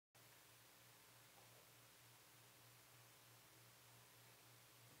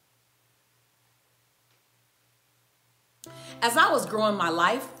As I was growing my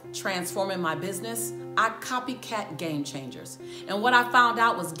life, transforming my business, I copycat game changers. And what I found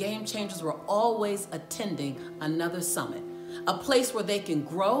out was game changers were always attending another summit, a place where they can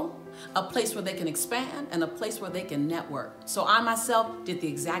grow, a place where they can expand, and a place where they can network. So I myself did the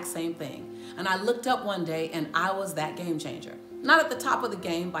exact same thing. And I looked up one day and I was that game changer. Not at the top of the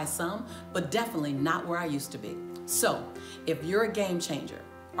game by some, but definitely not where I used to be. So if you're a game changer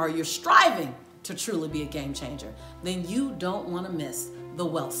or you're striving to truly be a game changer, then you don't want to miss the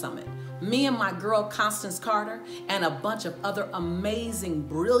Wealth Summit. Me and my girl Constance Carter and a bunch of other amazing,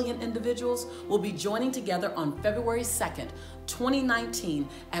 brilliant individuals will be joining together on February 2nd, 2019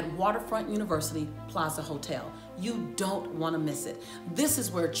 at Waterfront University Plaza Hotel. You don't want to miss it. This is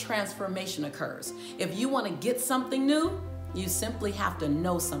where transformation occurs. If you want to get something new, you simply have to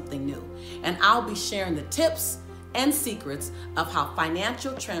know something new. And I'll be sharing the tips and secrets of how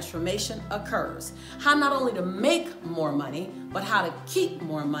financial transformation occurs. How not only to make more money, but how to keep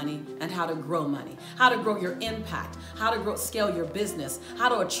more money and how to grow money. How to grow your impact, how to scale your business, how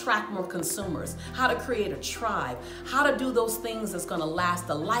to attract more consumers, how to create a tribe, how to do those things that's gonna last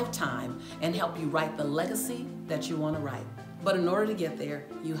a lifetime and help you write the legacy that you wanna write. But in order to get there,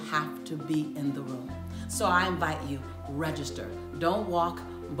 you have to be in the room. So I invite you, register. Don't walk,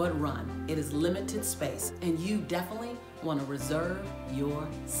 but run. It is limited space, and you definitely want to reserve your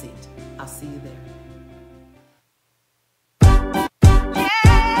seat. I'll see you there.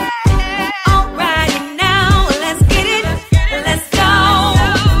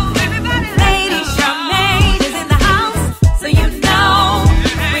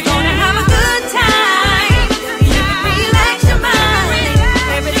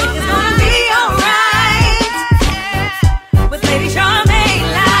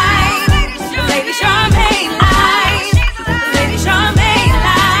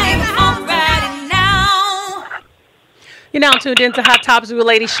 You're now tuned into Hot Topics with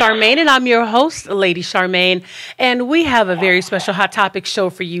Lady Charmaine, and I'm your host, Lady Charmaine, and we have a very special Hot Topics show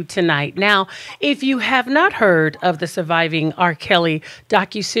for you tonight. Now, if you have not heard of the Surviving R. Kelly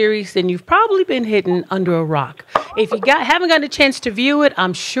docuseries, then you've probably been hidden under a rock. If you haven't gotten a chance to view it,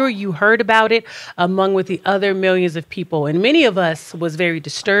 I'm sure you heard about it among with the other millions of people, and many of us was very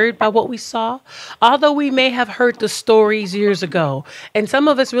disturbed by what we saw, although we may have heard the stories years ago, and some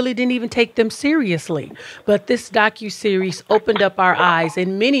of us really didn't even take them seriously. But this docuseries opened up our eyes,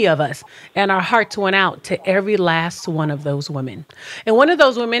 and many of us, and our hearts went out to every last one of those women. And one of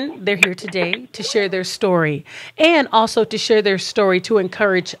those women, they're here today to share their story, and also to share their story to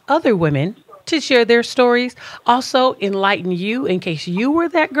encourage other women to share their stories, also enlighten you in case you were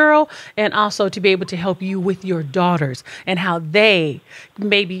that girl, and also to be able to help you with your daughters and how they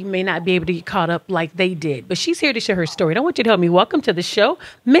may not be able to get caught up like they did. But she's here to share her story. And I want you to help me welcome to the show,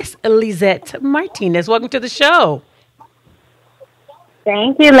 Miss Lizette Martinez. Welcome to the show.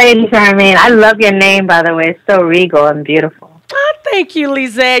 Thank you, Lady Charmaine. I love your name, by the way. It's so regal and beautiful. Oh, thank you,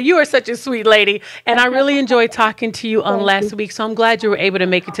 Lizette. You are such a sweet lady. And I really enjoyed talking to you on last week. So I'm glad you were able to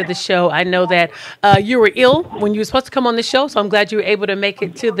make it to the show. I know that you were ill when you were supposed to come on the show. So I'm glad you were able to make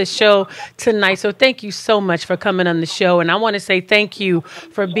it to the show tonight. So thank you so much for coming on the show. And I want to say thank you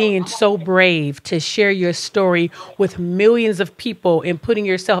for being so brave to share your story with millions of people and putting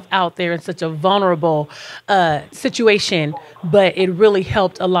yourself out there in such a vulnerable situation. But it really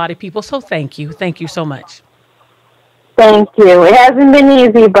helped a lot of people. So thank you. Thank you so much. Thank you. It hasn't been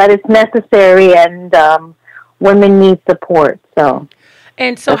easy, but it's necessary, and women need support. So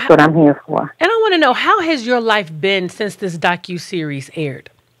that's what I'm here for. And I want to know, how has your life been since this docuseries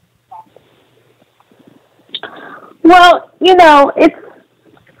aired? Well, it's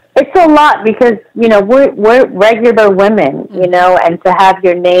a lot because we're regular women, and to have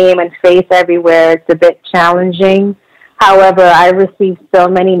your name and face everywhere, it's a bit challenging. However, I received so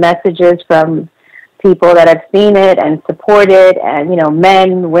many messages from people that have seen it and supported, and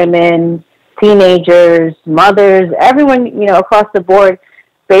men, women, teenagers, mothers, everyone across the board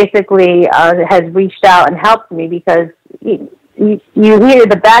basically has reached out and helped me, because you hear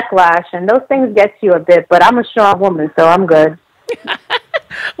the backlash and those things get you a bit, but I'm a strong woman, so I'm good.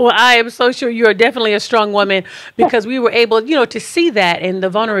 Well, I am so sure you are definitely a strong woman, because we were able, to see that and the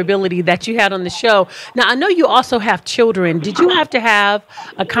vulnerability that you had on the show. Now, I know you also have children. Did you have to have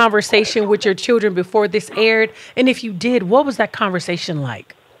a conversation with your children before this aired? And if you did, what was that conversation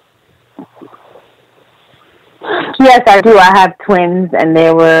like? Yes, I do. I have twins, and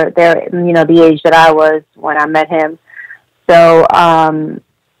they're the age that I was when I met him. So,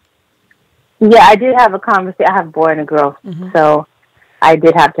 yeah, I did have a conversation. I have a boy and a girl, so I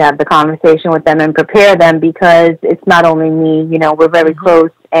did have to have the conversation with them and prepare them, because it's not only me, we're very close.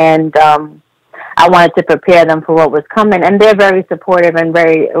 And I wanted to prepare them for what was coming. And they're very supportive and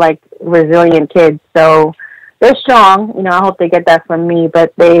very, like, resilient kids. So they're strong. You know, I hope they get that from me.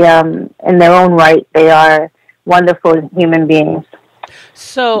 But they, in their own right, they are wonderful human beings.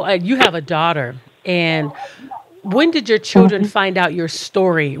 So you have a daughter, and when did your children find out your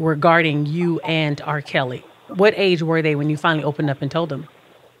story regarding you and R. Kelly? What age were they when you finally opened up and told them?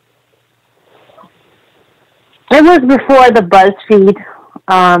 It was before the BuzzFeed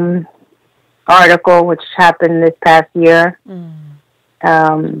article, which happened this past year.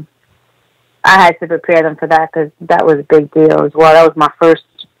 I had to prepare them for that because that was a big deal as well. That was my first,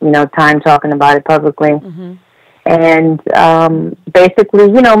 time talking about it publicly. And basically,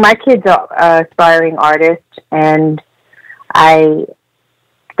 my kids are aspiring artists, and I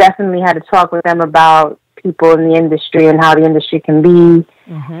definitely had to talk with them about people in the industry and how the industry can be,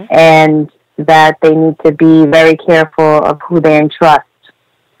 and that they need to be very careful of who they entrust.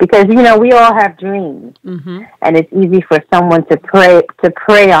 Because, we all have dreams, and it's easy for someone to prey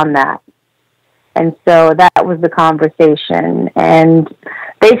on that. And so that was the conversation. And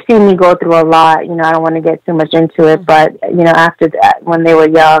they've seen me go through a lot. I don't want to get too much into it, but, after that, when they were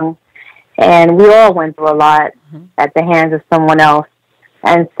young, and we all went through a lot at the hands of someone else.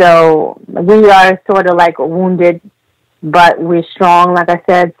 And so we are sort of like wounded, but we're strong, like I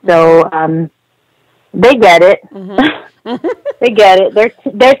said. So they get it. They get it. Their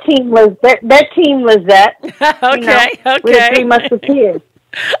team Lizette. Okay. We're the Three Musketeers.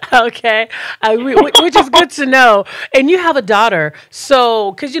 Okay, which is good to know. And you have a daughter,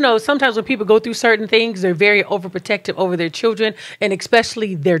 so because sometimes when people go through certain things, they're very overprotective over their children, and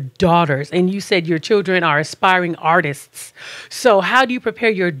especially their daughters. And you said your children are aspiring artists. So how do you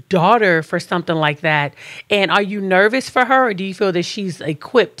prepare your daughter for something like that? And are you nervous for her, or do you feel that she's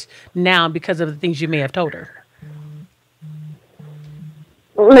equipped now because of the things you may have told her?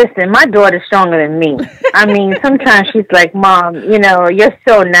 Listen, my daughter's stronger than me. I mean, sometimes she's like, Mom, you're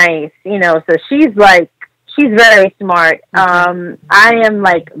so nice, so she's very smart. I am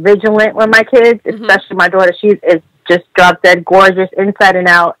like vigilant with my kids, especially my daughter. She is just drop dead gorgeous inside and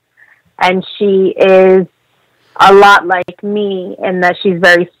out. And she is a lot like me in that she's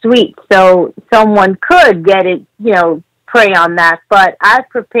very sweet. So someone could get it, prey on that. But I've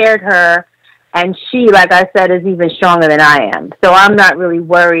prepared her. And she, like I said, is even stronger than I am. So I'm not really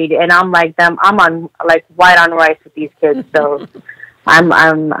worried. And I'm like them. I'm on like white on rice with these kids. So I'm.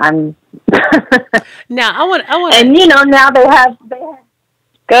 Now I want. And now they have. Go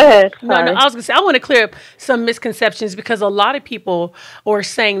ahead. No, I was gonna say I want to clear up some misconceptions, because a lot of people are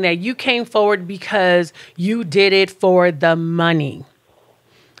saying that you came forward because you did it for the money.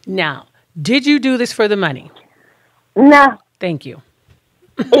 Now, did you do this for the money? No. Thank you.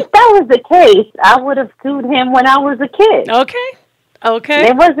 If that was the case, I would have sued him when I was a kid. Okay.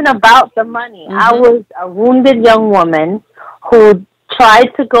 It wasn't about the money. I was a wounded young woman who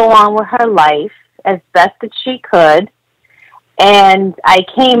tried to go on with her life as best that she could. And I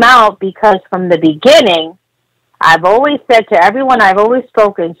came out because from the beginning, I've always said to everyone I've always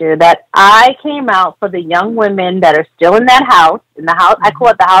spoken to that I came out for the young women that are still in that house, I call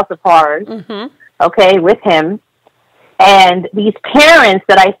it the House of Horrors, okay, with him. And these parents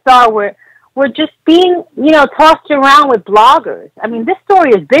that I saw were just being, tossed around with bloggers. I mean, this story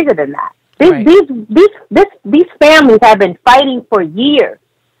is bigger than that. These families have been fighting for years,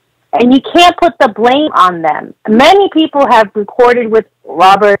 and you can't put the blame on them. Many people have recorded with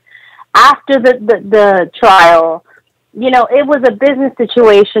Robert after the trial. It was a business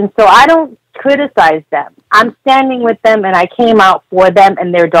situation, so I don't criticize them. I'm standing with them, and I came out for them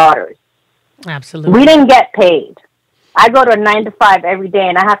and their daughters. Absolutely. We didn't get paid. I go to a 9 to 5 every day,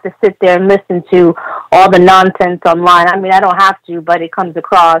 and I have to sit there and listen to all the nonsense online. I mean, I don't have to, but it comes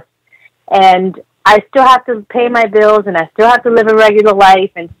across. And I still have to pay my bills, and I still have to live a regular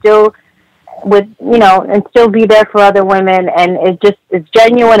life, and still and still be there for other women. And it's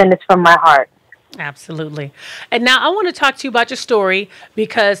genuine, and it's from my heart. Absolutely. And now I want to talk to you about your story,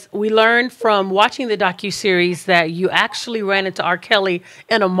 because we learned from watching the docuseries that you actually ran into R. Kelly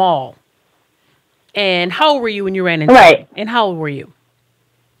in a mall. And how old were you when you ran into him? And how old were you?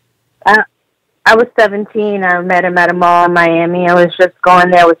 I was 17. I met him at a mall in Miami. I was just going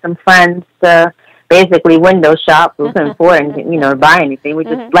there with some friends to basically window shop. We couldn't afford to buy anything. We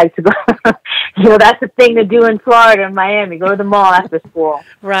just like to go. That's the thing to do in Florida and Miami. Go to the mall after school.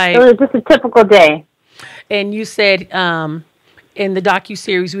 Right. It was just a typical day. And you said in the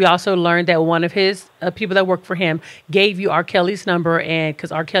docuseries, we also learned that one of his people that worked for him gave you R. Kelly's number, and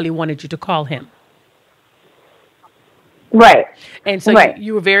because R. Kelly wanted you to call him. Right. And so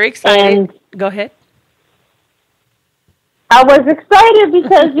you were very excited. Go ahead. I was excited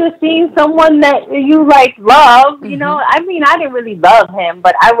because you're seeing someone that you like love. You know, I mean, I didn't really love him,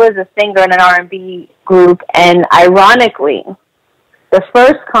 but I was a singer in an R&B group, and ironically, the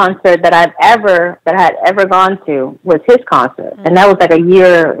first concert that I had ever gone to was his concert, and that was like a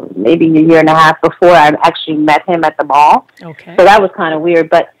year, maybe a year and a half before I actually met him at the mall. Okay. So that was kind of weird,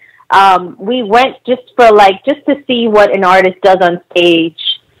 but we went just to see what an artist does on stage.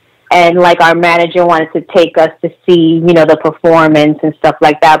 And, like, our manager wanted to take us to see, you know, the performance and stuff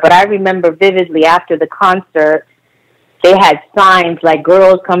like that. But I remember vividly after the concert, they had signs like,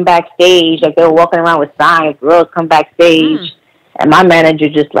 girls come backstage. Like, they were walking around with signs, girls come backstage. And my manager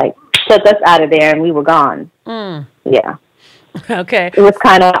just, like, took us out of there, and we were gone. Yeah. Okay. It was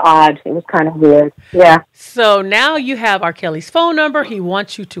kind of odd. It was kind of weird. Yeah. So now you have R. Kelly's phone number. He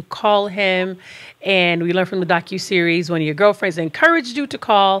wants you to call him. And we learned from the docuseries one of your girlfriends encouraged you to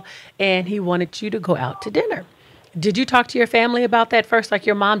call, and he wanted you to go out to dinner. Did you talk to your family about that first, like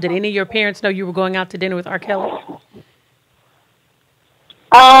your mom? Did any of your parents know you were going out to dinner with R. Kelly?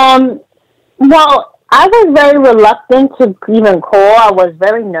 Well, I was very reluctant to even call. I was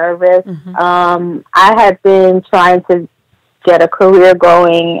very nervous. I had been trying to get a career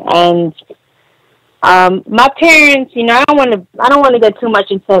going, and my parents, you know, I don't want to get too much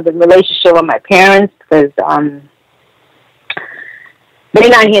into the relationship with my parents because they're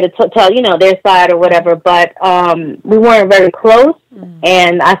not here to tell, you know, their side or whatever, but we weren't very close,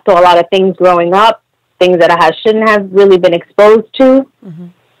 and I saw a lot of things growing up, things that I shouldn't have really been exposed to,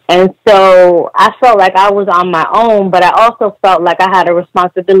 and so I felt like I was on my own, but I also felt like I had a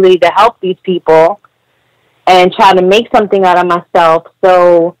responsibility to help these people and try to make something out of myself.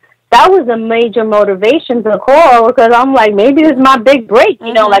 So that was a major motivation to call, because I'm like, maybe this is my big break.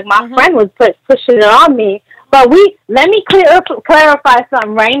 You know, like my friend was pushing it on me. But let me clarify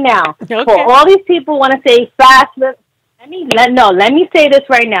something right now. Okay. For all these people want to say fast, let me say this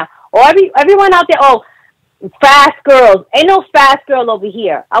right now. Everyone out there, fast girls. Ain't no fast girl over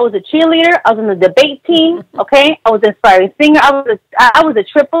here. I was a cheerleader. I was on the debate team. Okay, I was an inspiring singer. I was a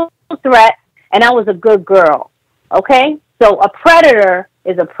triple threat, and I was a good girl. Okay, so a predator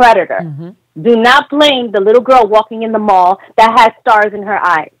is a predator. Do not blame the little girl walking in the mall that has stars in her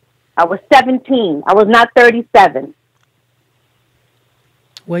eyes. I was 17. I was not 37.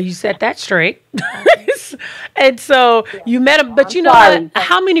 Well, you set that straight. And so you met him, but you know sorry. what?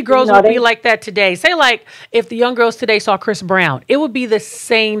 How many girls would be like that today? Say, like, if the young girls today saw Chris Brown, it would be the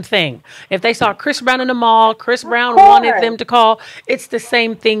same thing. If they saw Chris Brown in the mall, Chris Brown wanted them to call. It's the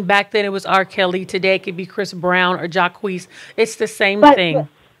same thing. Back then it was R. Kelly. Today it could be Chris Brown or Jacquees. It's the same thing.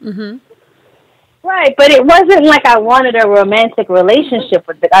 Right, but it wasn't like I wanted a romantic relationship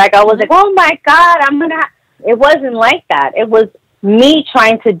with the guy. Like, I was like, oh my God, it wasn't like that. It was me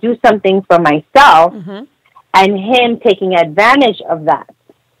trying to do something for myself, and him taking advantage of that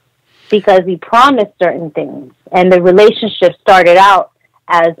because he promised certain things, and the relationship started out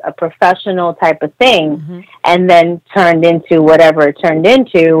as a professional type of thing, and then turned into whatever it turned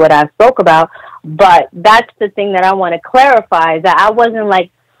into, what I spoke about. But that's the thing that I want to clarify, that I wasn't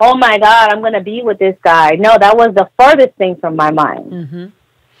like, oh my God, I'm going to be with this guy. No, that was the furthest thing from my mind.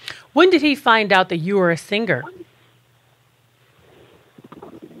 When did he find out that you were a singer?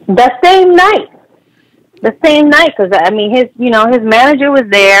 The same night. Because, I mean, his manager was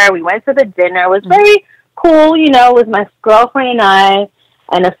there. We went to the dinner. It was very cool, you know, with my girlfriend and I,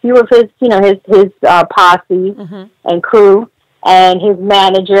 and a few of his, you know, his posse and crew, and his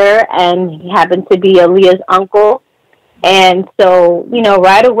manager, and he happened to be Aaliyah's uncle. And so, you know,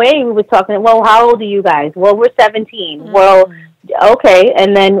 right away we were talking, well, how old are you guys? Well, we're 17. Well, okay.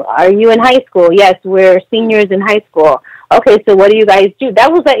 And then, are you in high school? Yes, we're seniors in high school. Okay, so what do you guys do?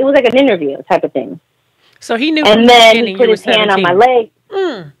 It was like an interview type of thing. So he knew. And then he put his hand on my leg.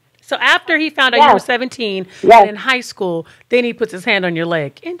 So after he found out you were 17 and in high school, then he puts his hand on your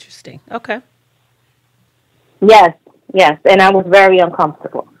leg. Interesting. Okay. Yes. And I was very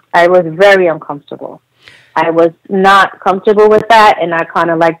uncomfortable. I was not comfortable with that, and I kind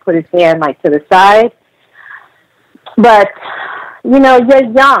of like put his hand like to the side. But, you know, you're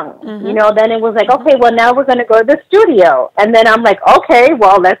young, you know, then it was like, okay, well, now we're going to go to the studio. And then I'm like, okay,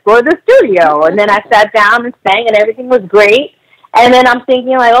 well, let's go to the studio. And then I sat down and sang, and everything was great. And then I'm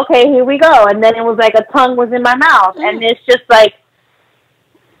thinking like, okay, here we go. And then it was like a tongue was in my mouth. And it's just like.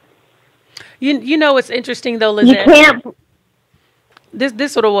 You know, it's interesting though, Lizette. You can't.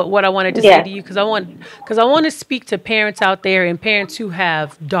 This sort of what I wanted to say to you, because I want to speak to parents out there and parents who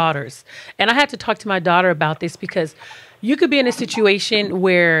have daughters. And I had to talk to my daughter about this because you could be in a situation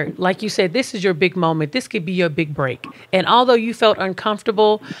where, like you said, this is your big moment. This could be your big break. And although you felt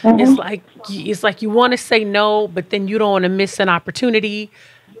uncomfortable, it's like you want to say no, but then you don't want to miss an opportunity.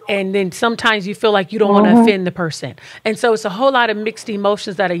 And then sometimes you feel like you don't want to offend the person. And so it's a whole lot of mixed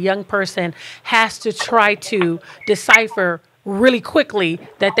emotions that a young person has to try to decipher really quickly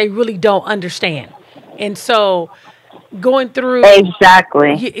that they really don't understand. And so going through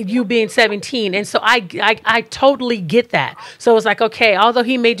Exactly. you being 17. And so I totally get that. So it's like, okay, although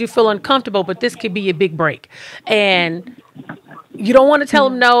he made you feel uncomfortable, but this could be a big break. And you don't want to tell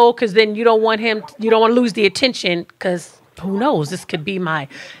him no, because then you don't want to lose the attention, because who knows, this could be my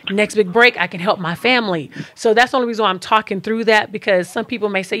next big break. I can help my family. So that's the only reason why I'm talking through that, because some people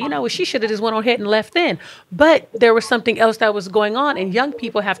may say, well, she should have just went on ahead and left then. But there was something else that was going on, and young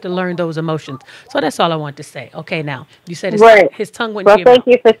people have to learn those emotions. So that's all I want to say. Okay, now, you said his tongue went in your mouth. Well, thank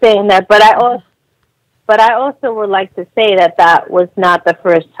you for saying that. But I also would like to say that was not the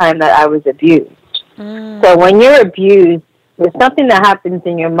first time that I was abused. So when you're abused, there's something that happens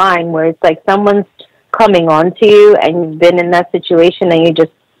in your mind where it's like someone's coming on to you, and you've been in that situation, and you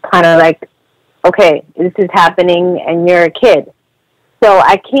just kind of like, okay, this is happening, and you're a kid. So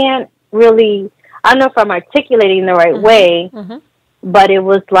I can't really, I don't know if I'm articulating the right way, but it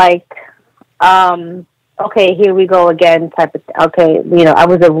was like, okay, here we go again type of, okay, I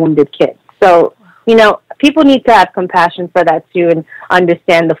was a wounded kid. So, people need to have compassion for that too, and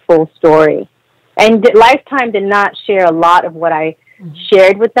understand the full story. And Lifetime did not share a lot of what I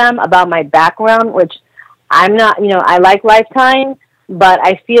shared with them about my background, which I'm not, I like Lifetime, but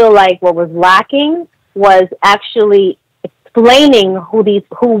I feel like what was lacking was actually explaining who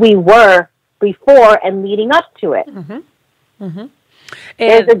we were before and leading up to it.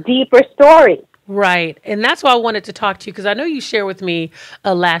 There's a deeper story. Right. And that's why I wanted to talk to you, because I know you shared with me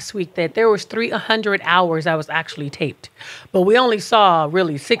last week that there was 300 hours that was actually taped, but we only saw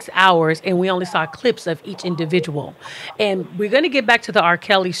really 6 hours, and we only saw clips of each individual. And we're going to get back to the R.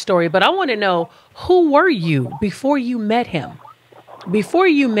 Kelly story, but I want to know, who were you before you met him? Before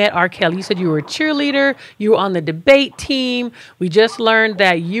you met R. Kelly, you said you were a cheerleader, you were on the debate team. We just learned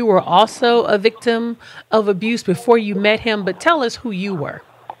that you were also a victim of abuse before you met him, but tell us who you were.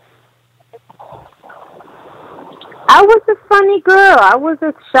 I was a funny girl. I was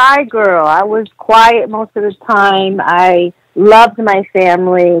a shy girl. I was quiet most of the time. I loved my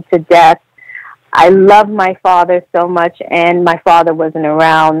family to death. I loved my father so much, and my father wasn't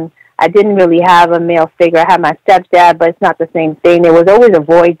around. I didn't really have a male figure. I had my stepdad, but it's not the same thing. There was always a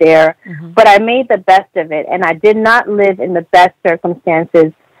void there. But I made the best of it, and I did not live in the best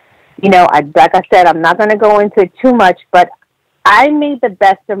circumstances. Like I said, I'm not going to go into it too much, but I made the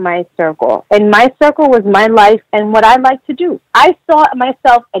best of my circle, and my circle was my life and what I like to do. I saw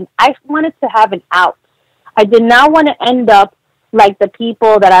myself, and I wanted to have an out. I did not want to end up like the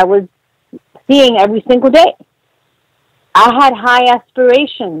people that I was seeing every single day. I had high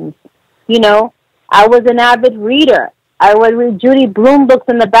aspirations. I was an avid reader. I would read Judy Blume books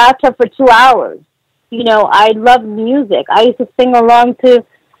in the bathtub for 2 hours. I loved music. I used to sing along to,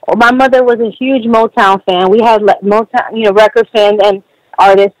 my mother was a huge Motown fan. We had Motown, record fans and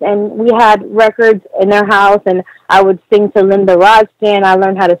artists, and we had records in our house, and I would sing to Linda Ronstadt. I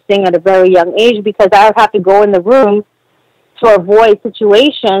learned how to sing at a very young age because I would have to go in the room to avoid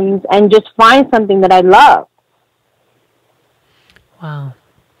situations and just find something that I love. Wow.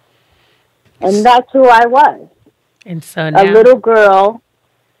 And that's who I was. And so now, a little girl,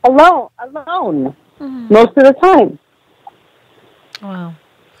 alone, most of the time. Wow.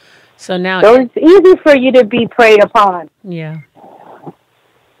 So now, so it's easy for you to be preyed upon. Yeah.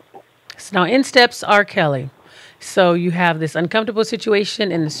 So now in steps R. Kelly. So you have this uncomfortable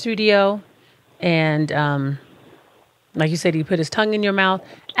situation in the studio, and like you said, he put his tongue in your mouth.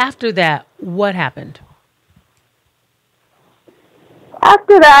 After that, what happened?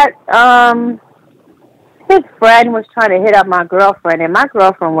 After that, his friend was trying to hit up my girlfriend, and my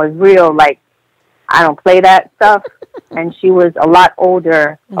girlfriend was real, like, I don't play that stuff, and she was a lot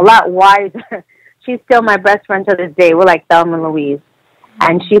older, a lot wiser. She's still my best friend to this day. We're like Thelma and Louise.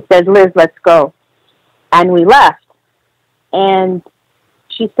 And she said, Liz, let's go. And we left. And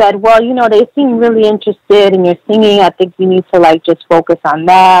she said, well, they seem really interested in your singing. I think you need to, just focus on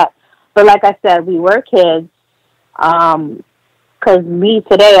that. But like I said, we were kids. Because me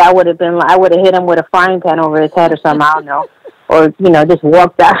today, I would have hit him with a frying pan over his head or something, I don't know. Or, just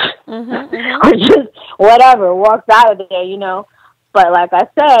walked out. Or just whatever, walked out of there, But like I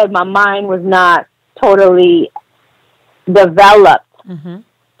said, my mind was not totally developed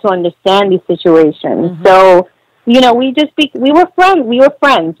to understand these situations. So, we were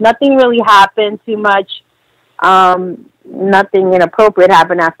friends. Nothing really happened too much. Nothing inappropriate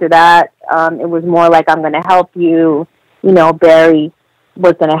happened after that. It was more like, I'm going to help you. You know, Barry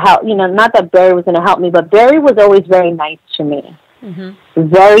was going to help. You know, not that Barry was going to help me, but Barry was always very nice to me. Mm-hmm.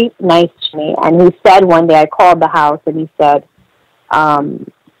 Very nice to me. And he said one day, I called the house and he said,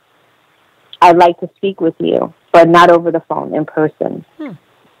 I'd like to speak with you, but not over the phone, in person.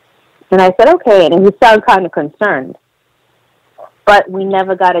 And I said, okay. And he sounded kind of concerned. But we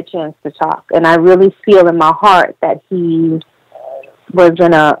never got a chance to talk. And I really feel in my heart that he was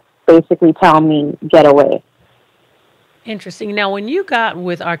going to basically tell me, get away. Interesting. Now, when you got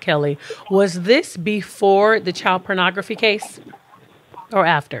with R. Kelly, was this before the child pornography case or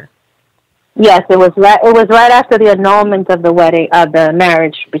after? Yes, it was right after the annulment of the wedding, the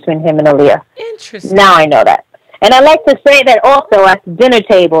marriage between him and Aaliyah. Interesting. Now I know that. And I like to say that also at the dinner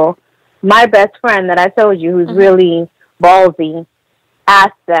table, my best friend that I told you, who's really ballsy,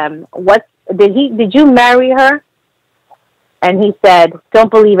 asked them, did you marry her? And he said, don't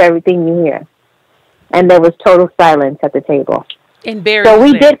believe everything you hear. And there was total silence at the table. And Barry so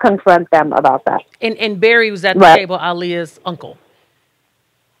we did confront them about that. And Barry was at the table, Aaliyah's uncle.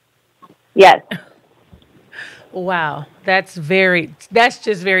 Yes. Wow. That's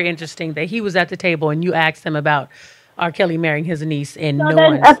just very interesting that he was at the table and you asked him about R. Kelly marrying his niece and no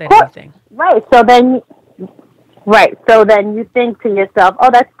one said anything. Right. So then you think to yourself, oh,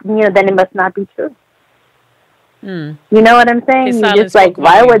 then it must not be true. You know what I'm saying? You're just like,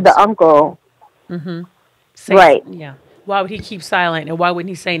 why would the uncle... Right. Yeah. Why would he keep silent and why wouldn't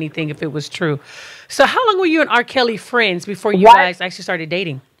he say anything if it was true? So how long were you and R. Kelly friends before you guys actually started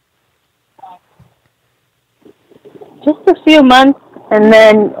dating? Just a few months, and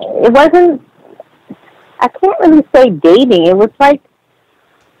then it wasn't, I can't really say dating. It was like,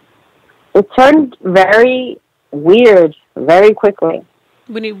 it turned very weird very quickly.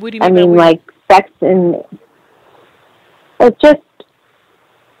 What do you mean I mean, like sex and, it just,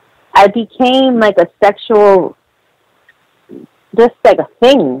 I became like a sexual, just like a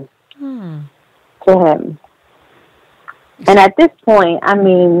thing to him. And at this point, I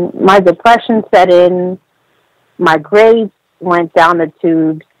mean, my depression set in, my grades went down the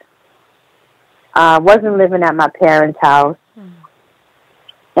tubes. Wasn't living at my parents' house.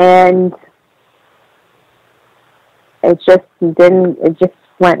 And it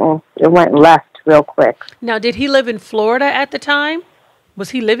went left real quick. Now, did he live in Florida at the time?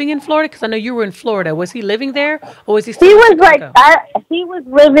 Was he living in Florida? Because I know you were in Florida. Was he living there, or was he still in Chicago? He was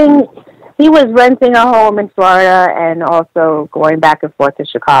renting a home in Florida and also going back and forth to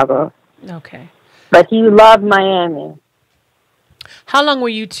Chicago. Okay. But he loved Miami. How long were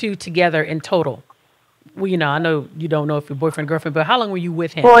you two together in total? Well, you know, I know you don't know if you're boyfriend, girlfriend, but how long were you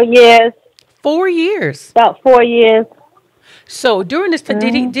with him? 4 years. 4 years? About 4 years. So during this time,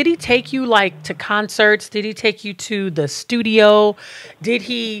 did he take you like to concerts? Did he take you to the studio? Did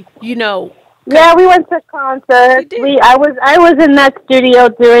he, you know? Yeah, we went to concerts. I was in that studio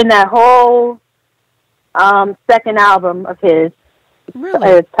during that whole second album of his. Really?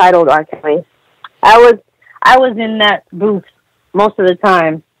 It's titled R. Kelly. I was in that booth most of the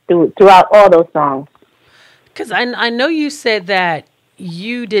time throughout all those songs. Because I know you said that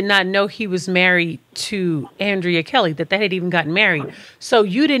you did not know he was married to Andrea Kelly, that they had even gotten married. So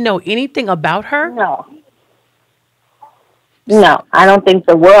you didn't know anything about her? No, I don't think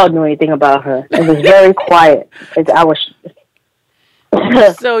the world knew anything about her. It was very quiet.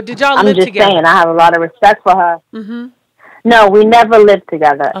 So did y'all live together? I'm just saying, I have a lot of respect for her. Mm-hmm. No, we never lived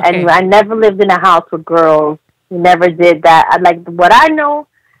together. Okay. And I never lived in a house with girls. We never did that. What I know,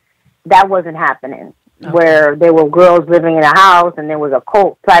 that wasn't happening. Okay. Where there were girls living in a house and there was a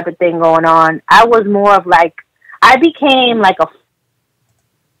cult type of thing going on. I was more of like, I became like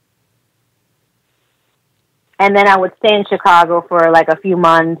and then I would stay in Chicago for like a few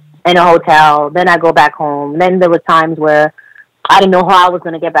months in a hotel. Then I go back home. Then there were times where I didn't know how I was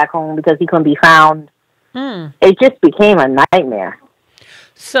going to get back home because he couldn't be found. It just became a nightmare.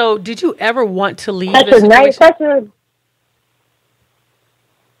 So did you ever want to leave the situation?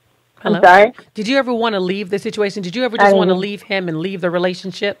 Hello? I'm sorry? Did you ever want to leave the situation? Did you ever just want to leave him and leave the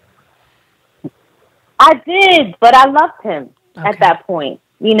relationship? I did, but I loved him at that point.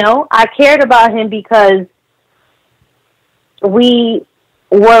 You know, I cared about him because we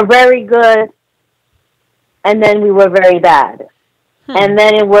were very good and then we were very bad. And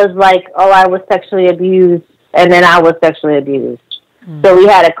then it was like, oh, I was sexually abused and then I was sexually abused. So we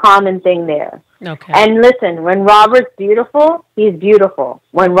had a common thing there. Okay. And listen, when Robert's beautiful, he's beautiful.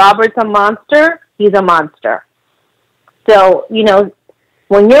 When Robert's a monster, he's a monster. So, you know,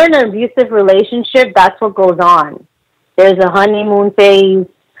 when you're in an abusive relationship, that's what goes on. There's a honeymoon phase,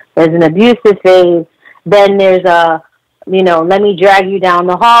 there's an abusive phase, Then there's let me drag you down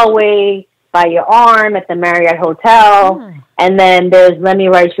the hallway by your arm at the Marriott Hotel. And then there's let me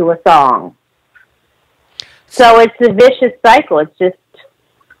write you a song. So it's a vicious cycle. It's just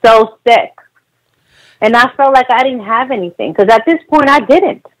so sick. And I felt like I didn't have anything because at this point I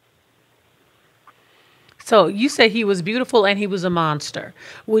didn't. So you said he was beautiful and he was a monster.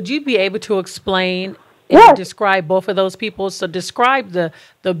 Would you be able to explain and Yes. describe both of those people? So describe the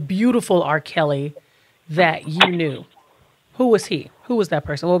beautiful R. Kelly that you knew. Who was he? Who was that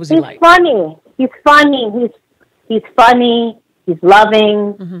person? What was he like? Funny. He's funny. He's funny. He's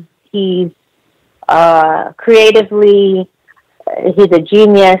loving. He's creatively, he's a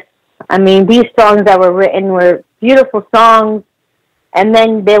genius. I mean, these songs that were written were beautiful songs. And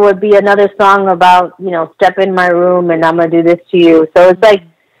then there would be another song about, step in my room and I'm going to do this to you. So it's like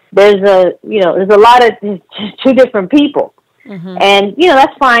there's a lot of two different people. And,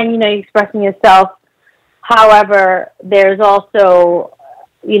 that's fine, you're expressing yourself. However, there's also,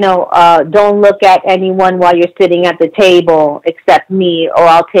 don't look at anyone while you're sitting at the table except me, or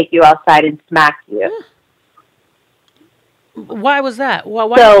I'll take you outside and smack you. Why was that? Why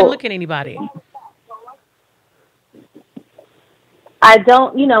didn't you look at anybody? I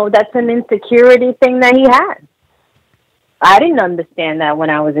don't, that's an insecurity thing that he had. I didn't understand that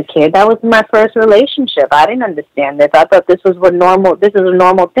when I was a kid. That was my first relationship. I didn't understand this. I thought this is a normal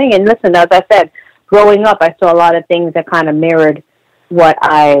thing. And listen, as I said, growing up, I saw a lot of things that kind of mirrored what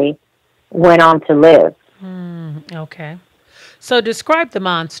I went on to live. Okay. So describe the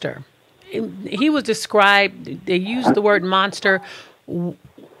monster. He was described, they used the word monster.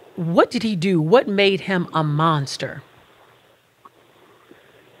 What did he do? What made him a monster?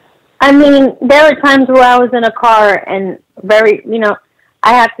 I mean, there were times where I was in a car and I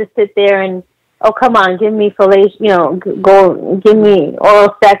have to sit there and, oh, come on, give me fellation, go give me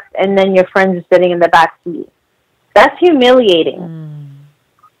oral sex, and then your friends are sitting in the back seat. That's humiliating.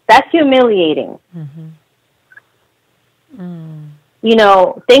 That's humiliating.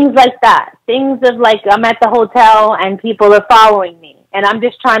 Things like that. Things of like, I'm at the hotel and people are following me, and I'm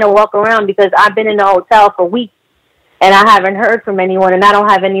just trying to walk around because I've been in the hotel for weeks and I haven't heard from anyone and I don't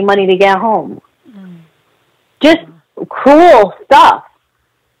have any money to get home. Just cruel stuff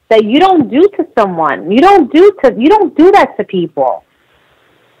that you don't do to someone. You don't do that to people.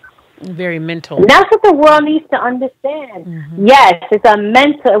 Very mental. And that's what the world needs to understand. Yes,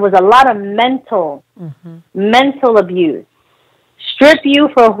 it was a lot of mental abuse. Strip you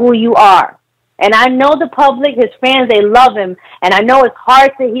for who you are. And I know the public, his fans, they love him. And I know it's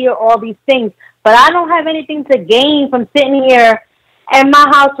hard to hear all these things, but I don't have anything to gain from sitting here in my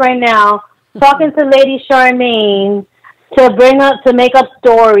house right now talking to Lady Charmaine to make up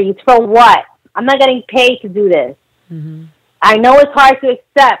stories. For what? I'm not getting paid to do this. I know it's hard to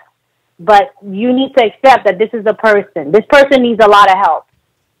accept, but you need to accept that this is a person. This person needs a lot of help.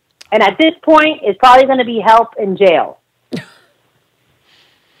 And at this point, it's probably going to be help in jail.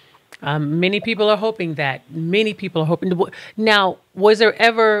 Many people are hoping that. Many people are hoping. Now, was there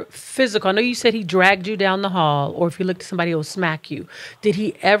ever physical? I know you said he dragged you down the hall, or if you looked at somebody, he'll smack you. Did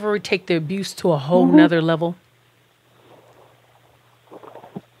he ever take the abuse to a whole nother level?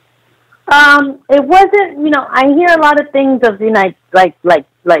 It wasn't, I hear a lot of things of,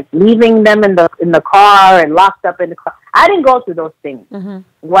 like leaving them in the car and locked up in the car. I didn't go through those things.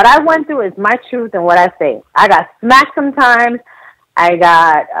 What I went through is my truth and what I say. I got smacked sometimes. I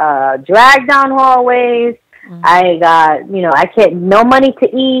got dragged down hallways. I got, I can't, no money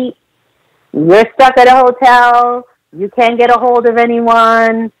to eat. You're stuck at a hotel. You can't get a hold of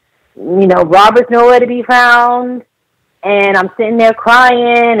anyone. Robert's nowhere to be found. And I'm sitting there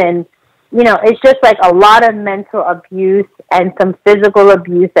crying, and it's just like a lot of mental abuse and some physical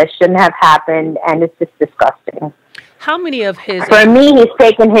abuse that shouldn't have happened, and it's just disgusting. How many of his... For me, he's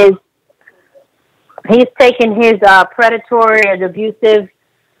taken his predatory and abusive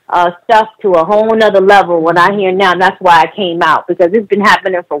stuff to a whole nother level when I hear now, and that's why I came out, because it's been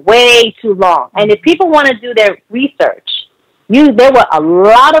happening for way too long. And if people want to do their research, there were a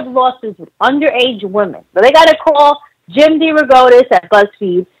lot of lawsuits with underage women. So they got to call Jim DeRogatis at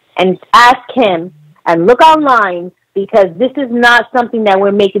BuzzFeed and ask him and look online, because this is not something that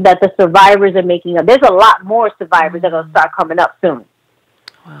that the survivors are making up. There's a lot more survivors that are going to start coming up soon.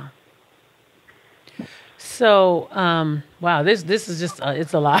 Wow. So, wow, this is just,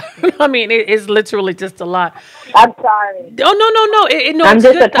 it's a lot. I mean, it's literally just a lot. I'm sorry. Oh, no. I'm it's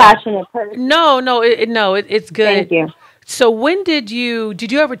just good, a passionate person. No, it's good. Thank you. So when did you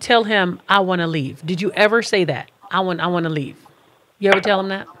ever tell him, I want to leave? Did you ever say that? I want to leave. You ever tell him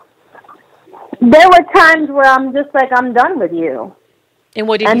that? There were times where I'm just like, I'm done with you. And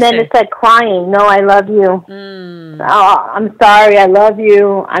what did he And then say? it's like crying. No, I love you. Oh, I'm sorry. I love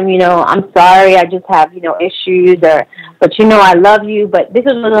you. I'm sorry. I just have, issues but I love you. But this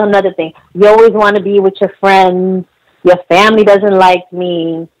is another thing. You always want to be with your friends. Your family doesn't like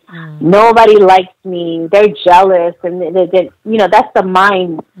me. Nobody likes me. They're jealous. And that's the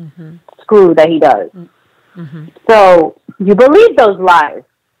mind screw that he does. So you believe those lies.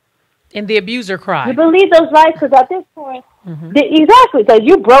 And the abuser cried. You believe those lies because at this point, exactly, because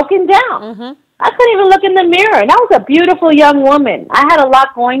you're broken down. I couldn't even look in the mirror. And I was a beautiful young woman. I had a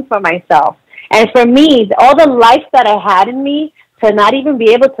lot going for myself. And for me, all the life that I had in me, to not even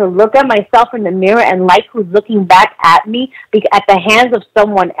be able to look at myself in the mirror and like who's looking back at me at the hands of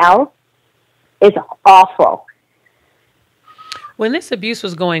someone else is awful. When this abuse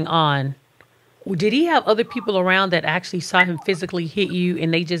was going on, did he have other people around that actually saw him physically hit you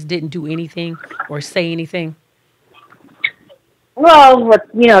and they just didn't do anything or say anything? Well,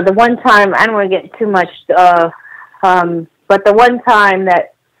 the one time, I don't want to get too much, but the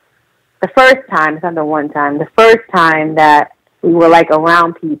first time that we were like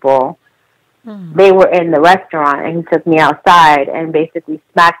around people, they were in the restaurant and he took me outside and basically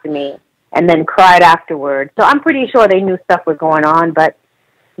smacked me and then cried afterwards. So I'm pretty sure they knew stuff was going on, but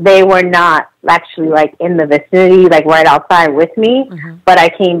they were not actually like in the vicinity, like right outside with me. But I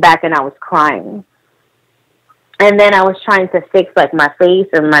came back and I was crying. And then I was trying to fix like my face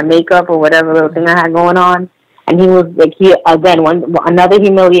and my makeup or whatever little thing I had going on. And he was like, another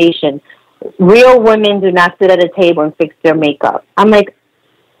humiliation. Real women do not sit at a table and fix their makeup. I'm like,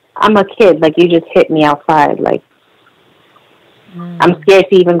 I'm a kid. Like, you just hit me outside. Like, I'm scared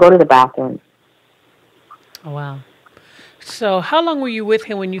to even go to the bathroom. Oh, wow. So how long were you with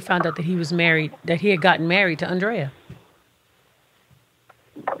him when you found out that he was married, that he had gotten married to Andrea?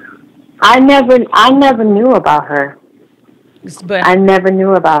 I never knew about her. But I never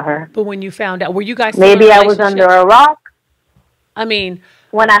knew about her. But when you found out, were you guys still in a maybe I was under a rock? I mean,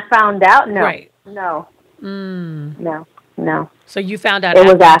 when I found out, no. Right. No. No. So you found out it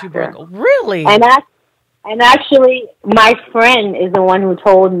was after after. you broke. Really? And actually, my friend is the one who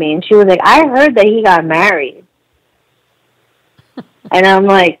told me, and she was like, I heard that he got married. And I'm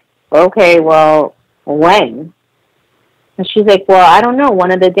like, okay, well, when? And she's like, well, I don't know,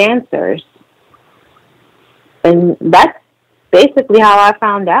 one of the dancers. And that's basically how I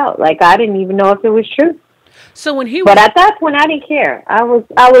found out. Like, I didn't even know if it was true. So when he was, but at that point, I didn't care. I was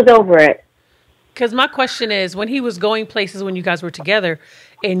over it. Because my question is, when he was going places when you guys were together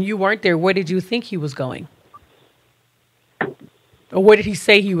and you weren't there, where did you think he was going? Or where did he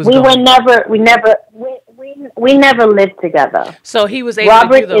say he was going? We never lived together. So he was able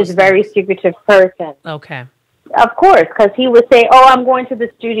Robert to do those is a very secretive person. Okay. Of course, because he would say, oh, I'm going to the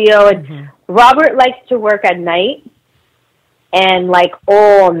studio. And Robert likes to work at night and like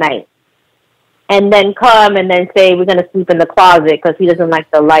all night. And then come and then say, we're going to sleep in the closet because he doesn't like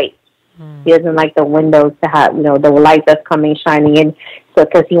the light. He doesn't like the windows to have, the light that's coming shining in. So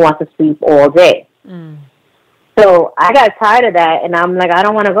because he wants to sleep all day. So I got tired of that, and I'm like, I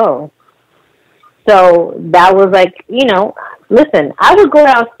don't want to go. So that was like, listen, I would go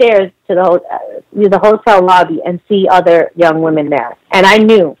downstairs to the hotel lobby and see other young women there. And I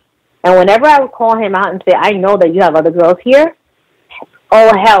knew. And whenever I would call him out and say, I know that you have other girls here,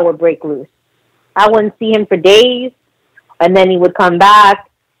 all hell would break loose. I wouldn't see him for days, and then he would come back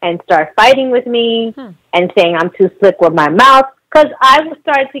and start fighting with me and saying I'm too slick with my mouth because I was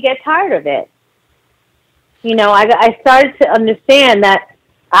starting to get tired of it. I started to understand that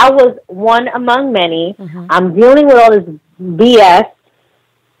I was one among many. I'm dealing with all this BS,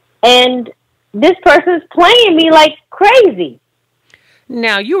 and this person's playing me like crazy.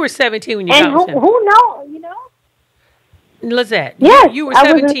 Now, you were 17 when you got with him. And who knows, Lizette, yes, you were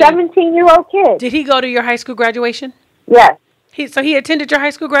 17. I was a 17-year-old kid. Did he go to your high school graduation? Yes. So he attended your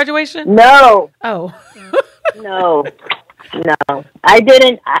high school graduation? No. Oh. No. I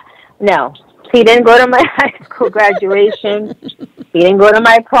didn't. No. He didn't go to my high school graduation. He didn't go to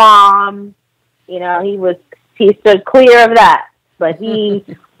my prom. He stood clear of that. But he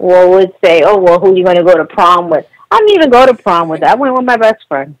would say, oh, well, who are you going to go to prom with? I didn't even go to prom with. I went with my best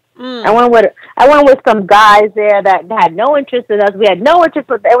friend. I went with some guys there that had no interest in us. We had no interest.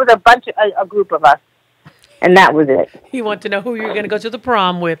 There was a group of us. And that was it. He wanted to know who you were going to go to the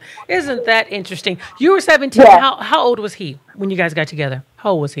prom with. Isn't that interesting? You were 17. Yes. How old was he when you guys got together?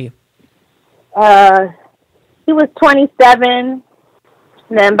 How old was he? He was 27. And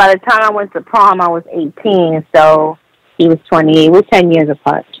then by the time I went to prom, I was 18. So he was 28. We're 10 years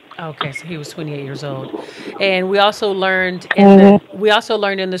apart. Okay, so he was 28 years old, and we also learned in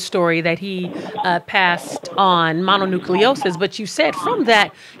the story that he passed on mononucleosis. But you said from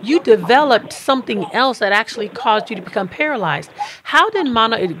that you developed something else that actually caused you to become paralyzed. How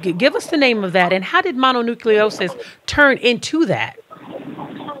did give us the name of that, and how did mononucleosis turn into that?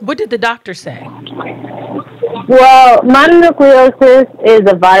 What did the doctor say? Well, mononucleosis is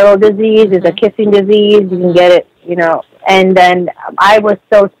a viral disease. It's a kissing disease. You can get it, And then I was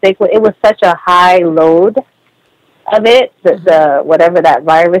so sick. It was such a high load of it, the whatever that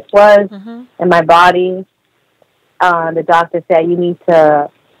virus was in my body. The doctor said, you need to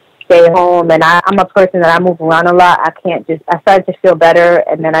stay home. And I'm a person that I move around a lot. I started to feel better.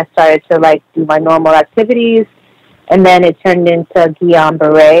 And then I started to do my normal activities. And then it turned into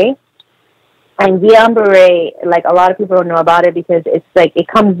Guillain-Barré. And Guillain-Barré, a lot of people don't know about it because it's it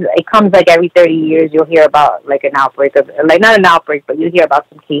comes every 30 years. You'll hear about an outbreak of, not an outbreak, but you hear about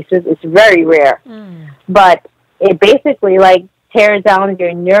some cases. It's very rare. But it basically tears down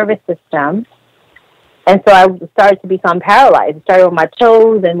your nervous system. And so I started to become paralyzed. It started with my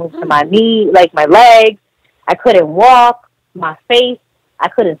toes and moved to my knee, my legs. I couldn't walk, my face. I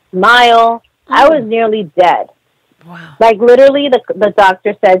couldn't smile. I was nearly dead. Wow. Literally, the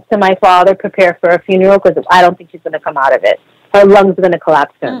doctor said to my father, prepare for a funeral because I don't think she's going to come out of it. Her lungs are going to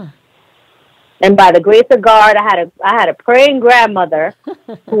collapse soon. And by the grace of God, I had a praying grandmother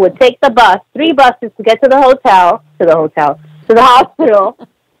who would take the bus, 3 buses to get to the hospital.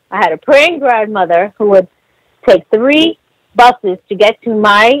 I had a praying grandmother who would take 3 buses to get to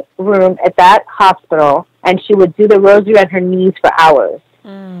my room at that hospital, and she would do the rosary on her knees for hours.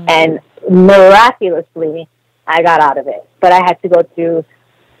 And miraculously, I got out of it. But I had to go through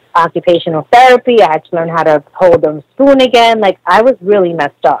occupational therapy. I had to learn how to hold a spoon again. I was really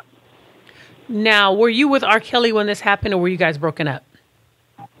messed up. Now, were you with R. Kelly when this happened, or were you guys broken up?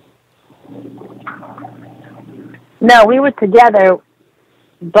 No, we were together,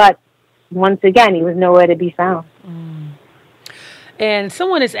 but once again, he was nowhere to be found. And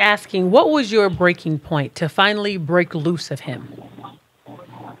someone is asking, what was your breaking point to finally break loose of him?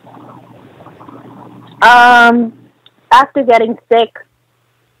 After getting sick,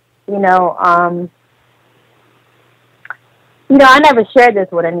 I never shared this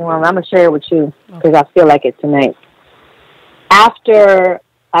with anyone. I'm going to share it with you because I feel like it tonight. After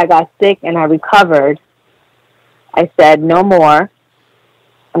I got sick and I recovered, I said, no more.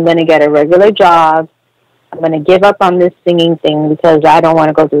 I'm going to get a regular job. I'm going to give up on this singing thing because I don't want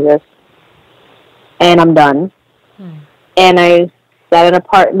to go through this. And I'm done. And I got an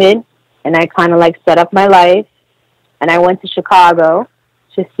apartment. And I kind of set up my life. And I went to Chicago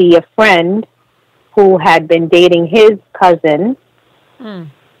to see a friend who had been dating his cousin.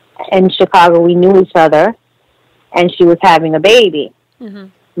 In Chicago, we knew each other. And she was having a baby.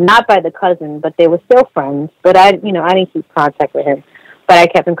 Not by the cousin, but they were still friends. But I didn't keep contact with him. But I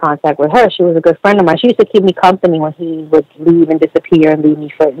kept in contact with her. She was a good friend of mine. She used to keep me company when he would leave and disappear and leave me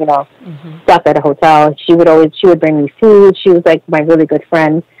for, stuff at a hotel. She would bring me food. She was my really good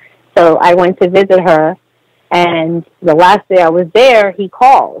friend. So I went to visit her, and the last day I was there, he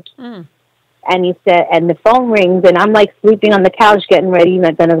called. And he said, and the phone rings, and I'm sleeping on the couch getting ready, and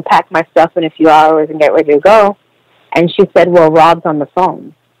I'm going to pack my stuff in a few hours and get ready to go. And she said, well, Rob's on the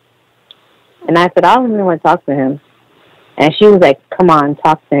phone. And I said, I don't even want to talk to him. And she was like, come on,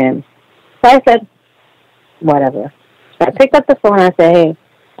 talk to him. So I said, whatever. So I picked up the phone, and I said, hey.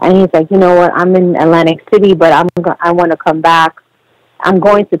 And he's like, you know what, I'm in Atlantic City, but I want to come back. I'm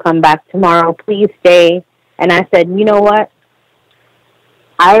going to come back tomorrow. Please stay. And I said, you know what?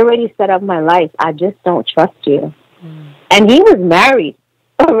 I already set up my life. I just don't trust you. And he was married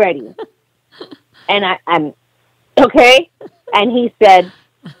already. And I'm okay. And he said,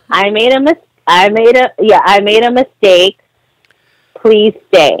 I made a mistake. Please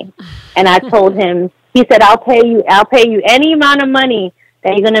stay. And I told him, he said, I'll pay you any amount of money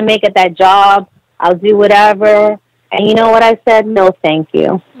that you're going to make at that job. I'll do whatever. And you know what I said? No, thank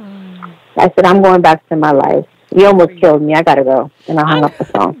you. I said, I'm going back to my life. You almost killed me. I got to go. And I hung up the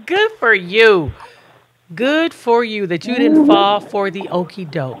phone. Good for you. Good for you that you didn't fall for the okie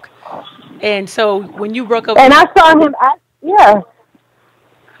doke. And so when you broke up... And I saw him,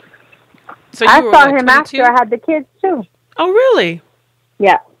 So I saw him after I had the kids, too. Oh, really?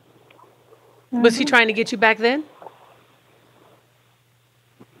 Yeah. Was he trying to get you back then?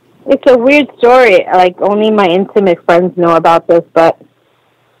 It's a weird story. Only my intimate friends know about this, but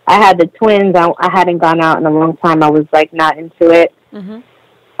I had the twins. I hadn't gone out in a long time. I was, not into it.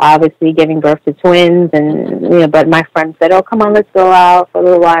 Obviously, giving birth to twins. And, but my friend said, oh, come on, let's go out for a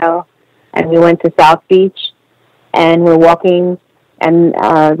little while. And we went to South Beach, and we're walking, and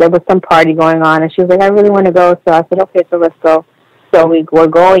there was some party going on, and she was like, I really want to go. So I said, okay, so let's go. So we were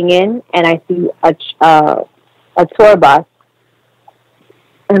going in, and I see a tour bus,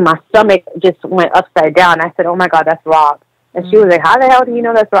 and my stomach just went upside down. I said, oh, my God, that's Rob. And she was like, how the hell do you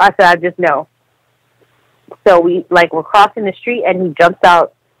know that's Rob? I said, I just know. So we're crossing the street, and he jumps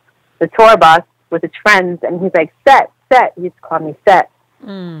out the tour bus with his friends, and he's like, Set. He used to call me Set.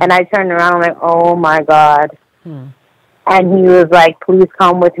 And I turned around, I'm like, oh, my God. And he was like, please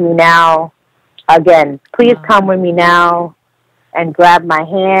come with me now. Again, please come with me now. And grabbed my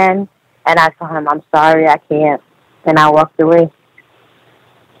hand. And I told him, I'm sorry, I can't. And I walked away.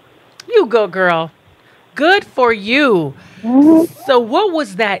 You go, girl. Good for you. So what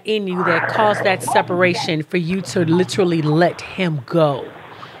was that in you that caused that separation for you to literally let him go?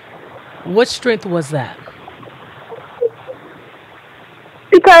 What strength was that?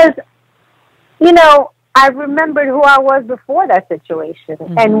 Because, I remembered who I was before that situation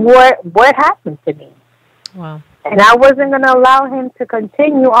and what happened to me. Wow. And I wasn't going to allow him to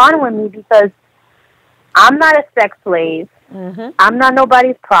continue on with me because I'm not a sex slave. I'm not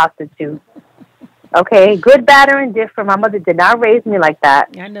nobody's prostitute. Okay? Good, bad, or indifferent. My mother did not raise me like that.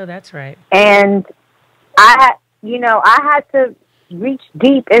 I know that's right. And I had to reach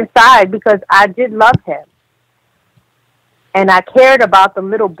deep inside because I did love him. And I cared about the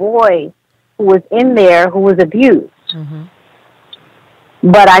little boy who was in there who was abused.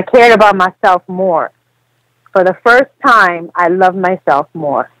 But I cared about myself more. For the first time, I loved myself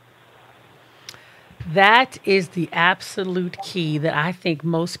more. That is the absolute key that I think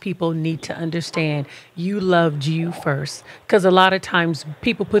most people need to understand. You loved you first. Because a lot of times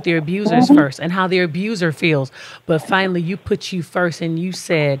people put their abusers first and how their abuser feels. But finally, you put you first and you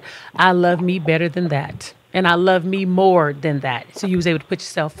said, I love me better than that. And I love me more than that. So you was able to put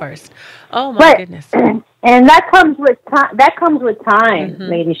yourself first. Oh, my goodness. And that comes with time. That comes with time,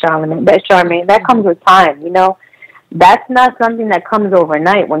 Lady Charmaine. That comes with time. That's not something that comes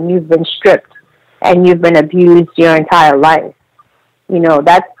overnight when you've been stripped and you've been abused your entire life.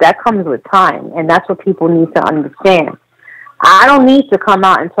 That comes with time, and that's what people need to understand. I don't need to come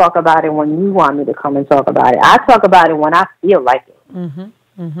out and talk about it when you want me to come and talk about it. I talk about it when I feel like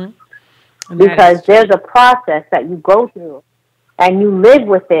it. Because there's a process that you go through, and you live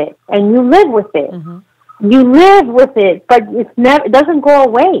with it, and you live with it. You live with it, but it doesn't go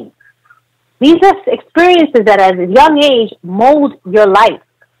away. These are experiences that at a young age mold your life.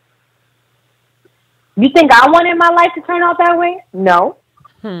 You think I wanted my life to turn out that way? No.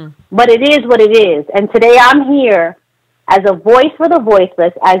 But it is what it is. And today I'm here as a voice for the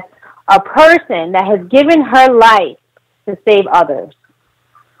voiceless, as a person that has given her life to save others.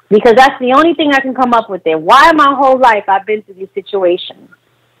 Because that's the only thing I can come up with there. Why my whole life I've been through these situations?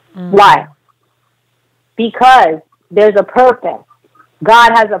 Why? Because there's a purpose.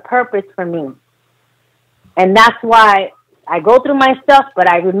 God has a purpose for me. And that's why I go through my stuff, but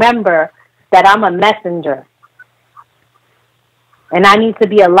I remember that I'm a messenger. And I need to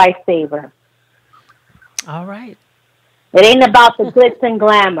be a lifesaver. All right. It ain't about the glitz and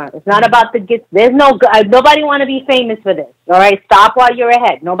glamour. It's not about the glitz. There's nobody want to be famous for this. All right? Stop while you're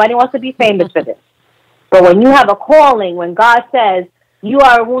ahead. Nobody wants to be famous for this. But when you have a calling, when God says, you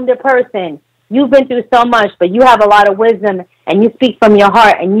are a wounded person, you've been through so much, but you have a lot of wisdom, and you speak from your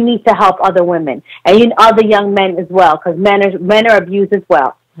heart, and you need to help other women and other young men as well, because men are abused as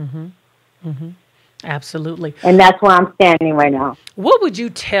well. Absolutely. And that's where I'm standing right now. What would you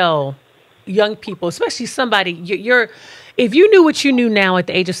tell young people, especially somebody, if you knew what you knew now at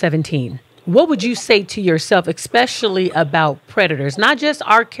the age of 17, what would you say to yourself, especially about predators, not just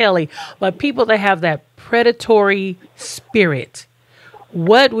R. Kelly, but people that have that predatory spirit?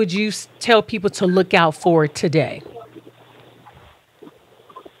 What would you tell people to look out for today?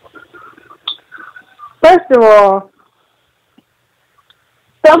 First of all,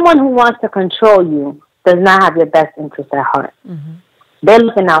 someone who wants to control you does not have your best interest at heart. They're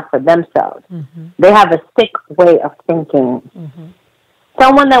looking out for themselves. They have a sick way of thinking.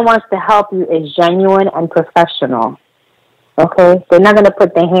 Someone that wants to help you is genuine and professional. Okay? They're not going to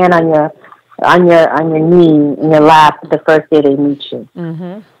put their hand on your knee in your lap the first day they meet you.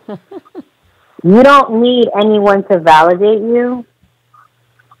 You don't need anyone to validate you.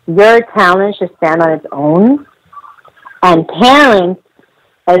 Your talent should stand on its own. And parents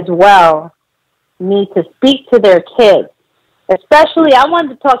as well need to speak to their kids. Especially, I wanted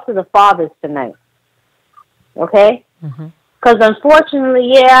to talk to the fathers tonight. Okay? Because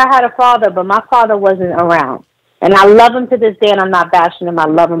unfortunately, I had a father, but my father wasn't around. And I love him to this day, and I'm not bashing him. I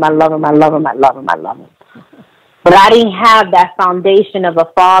love him, I love him, I love him, I love him, I love him. But I didn't have that foundation of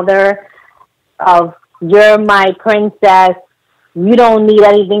a father, of you're my princess, You don't need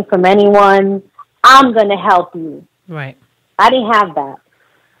anything from anyone. I'm going to help you. Right. I didn't have that.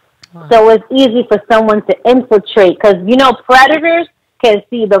 Wow. So it's easy for someone to infiltrate because, predators can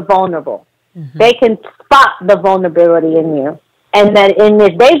see the vulnerable. Mm-hmm. They can spot the vulnerability in you. And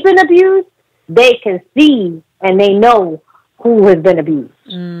if they've been abused, they can see and they know who has been abused.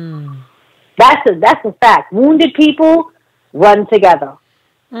 Mm. That's a fact. Wounded people run together.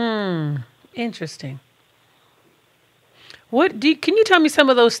 Interesting. Can you tell me some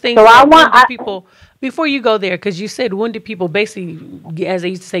of those things so that wounded people, before you go there, because you said wounded people basically, as they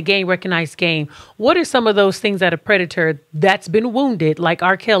used to say, gang recognized game. What are some of those things that a predator that's been wounded, like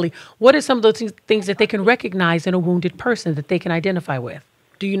R. Kelly, what are some of those things that they can recognize in a wounded person that they can identify with?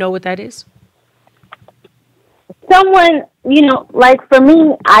 Do you know what that is? Someone, like for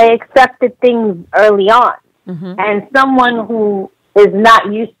me, I accepted things early on. Mm-hmm. And someone who is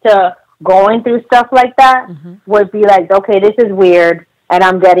not used to going through stuff like that would be like, okay, this is weird, and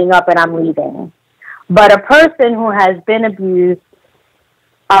I'm getting up and I'm leaving. But a person who has been abused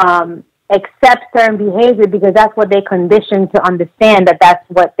accepts certain behavior because that's what they're conditioned to understand, that's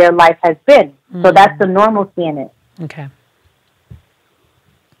what their life has been. So that's the normalcy in it. Okay.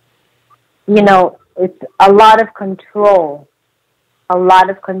 It's a lot of control,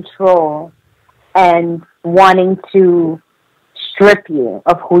 and wanting to strip you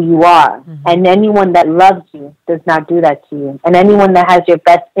of who you are. Mm-hmm. And anyone that loves you does not do that to you. And anyone that has your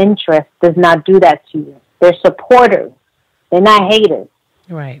best interest does not do that to you. They're supporters. They're not haters.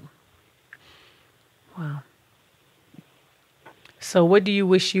 Right. Wow. So what do you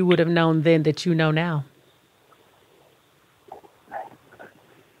wish you would have known then that you know now?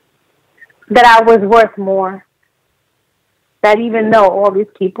 That I was worth more. That even though all these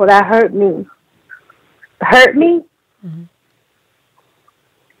people that hurt me, mm-hmm.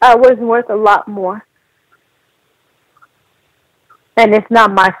 I was worth a lot more. And it's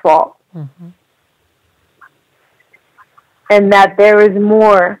not my fault. Mm-hmm. And that there is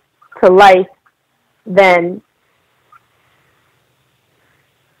more to life than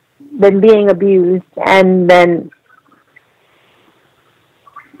being abused and then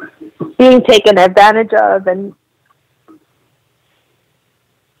being taken advantage of. And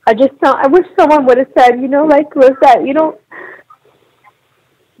I wish someone would have said, like Lizette,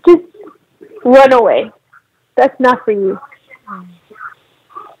 just run away. That's not for you.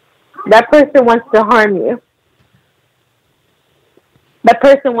 That person wants to harm you. That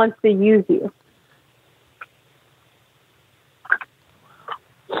person wants to use you.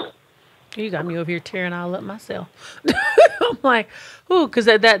 You got me over here tearing all up myself. I'm like, ooh, because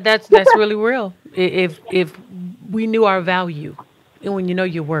that's really real. If we knew our value, and when you know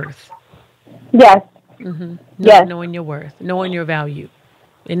your worth. Yes. Mm-hmm. Yes. Knowing your worth, knowing your value,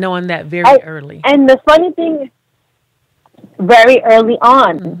 and knowing that very early. And the funny thing is, very early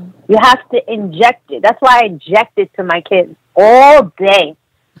on, you have to inject it. That's why I inject it to my kids all day.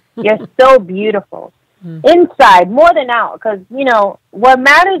 You're so beautiful. Inside, more than out, because, what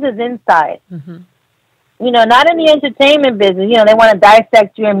matters is inside. Mm-hmm. Not in the entertainment business. They want to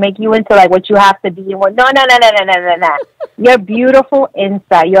dissect you and make you into, like, what you have to be. No. You're beautiful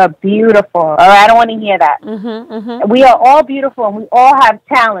inside. You're beautiful. All right? I don't want to hear that. Mm-hmm, mm-hmm. We are all beautiful, and we all have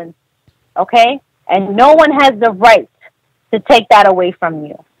talents, okay? And no one has the right to take that away from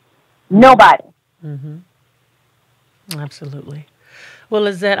you. Nobody. Mm-hmm. Absolutely. Well,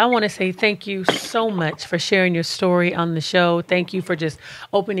 Lizette, I want to say thank you so much for sharing your story on the show. Thank you for just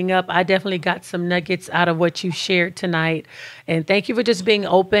opening up. I definitely got some nuggets out of what you shared tonight. And thank you for just being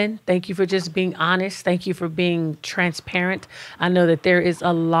open. Thank you for just being honest. Thank you for being transparent. I know that there is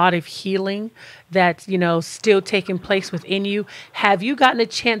a lot of healing that's, still taking place within you. Have you gotten a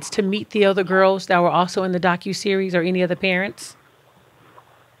chance to meet the other girls that were also in the docuseries or any other parents?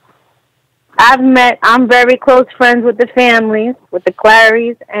 I'm very close friends with the families, with the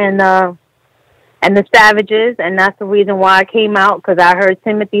Clarys and the Savages, and that's the reason why I came out, because I heard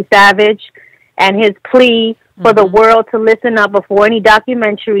Timothy Savage and his plea for the world to listen up before any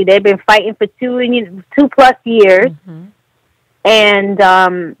documentary. They've been fighting for 2+ years, and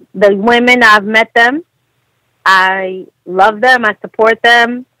the women, I've met them. I love them. I support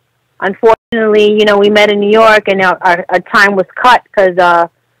them. Unfortunately, we met in New York, and our time was cut because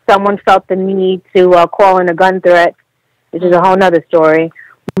someone felt the need to call in a gun threat, which is a whole nother story.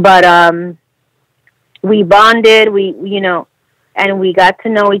 But we bonded, and we got to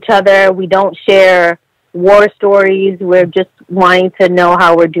know each other. We don't share war stories. We're just wanting to know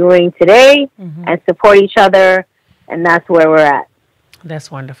how we're doing today and support each other, and that's where we're at.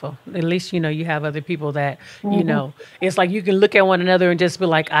 That's wonderful. At least, you have other people that, it's like you can look at one another and just be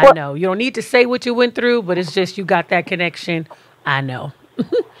like, I know. You don't need to say what you went through, but it's just you got that connection I know.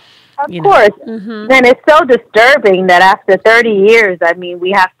 Of You know. course. Mm-hmm. And it's so disturbing that after 30 years, I mean,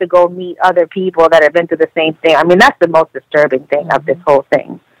 we have to go meet other people that have been through the same thing. I mean, that's the most disturbing thing of this whole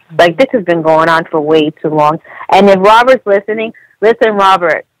thing. Like, this has been going on for way too long. And if Robert's listening, listen,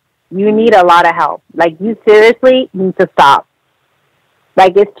 Robert, you need a lot of help. Like, you seriously need to stop.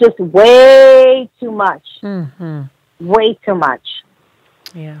 Like, it's just way too much. Mm-hmm. Way too much.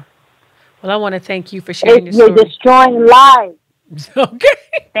 Yeah. Well, I want to thank you for sharing your You're story. destroying lives. Okay.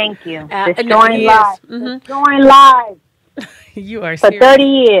 Thank you. No, Destroying yes. lives. Mm-hmm. Destroying lives. You are For serious. 30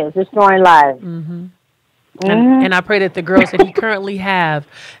 years, destroying lives. Mm-hmm. Mm-hmm. And I pray that the girls that he currently have,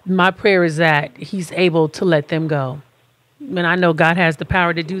 my prayer is that he's able to let them go. And I know God has the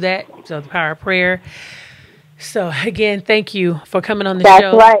power to do that. So the power of prayer. So again, thank you for coming on the That's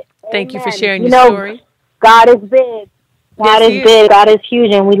show. right. Thank you for Amen. sharing You your know, story. God is big. God Yes, he is big. God is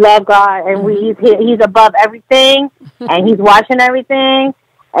huge, and we love God, and He's above everything, and He's watching everything.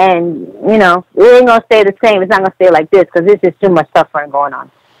 And you know, it ain't gonna stay the same. It's not gonna stay like this because there's just too much suffering going on.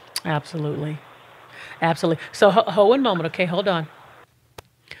 Absolutely. Absolutely. So hold one moment, okay? Hold on.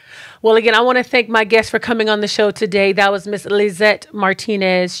 Well, again, I want to thank my guest for coming on the show today. That was Miss Lizette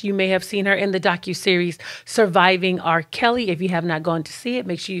Martinez. You may have seen her in the docuseries Surviving R. Kelly. If you have not gone to see it,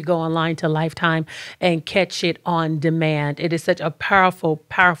 make sure you go online to Lifetime and catch it on demand. It is such a powerful,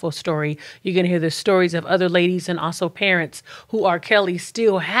 powerful story. You're going to hear the stories of other ladies and also parents who R. Kelly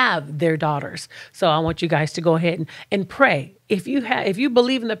still have their daughters. So I want you guys to go ahead and pray. If you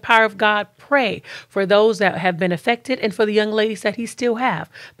believe in the power of God, pray for those that have been affected and for the young ladies that he still have,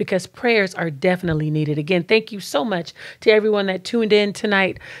 because prayers are definitely needed. Again, thank you so much to everyone that tuned in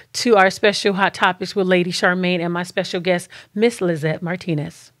tonight to our special Hot Topics with Lady Charmaine and my special guest, Miss Lizette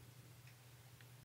Martinez.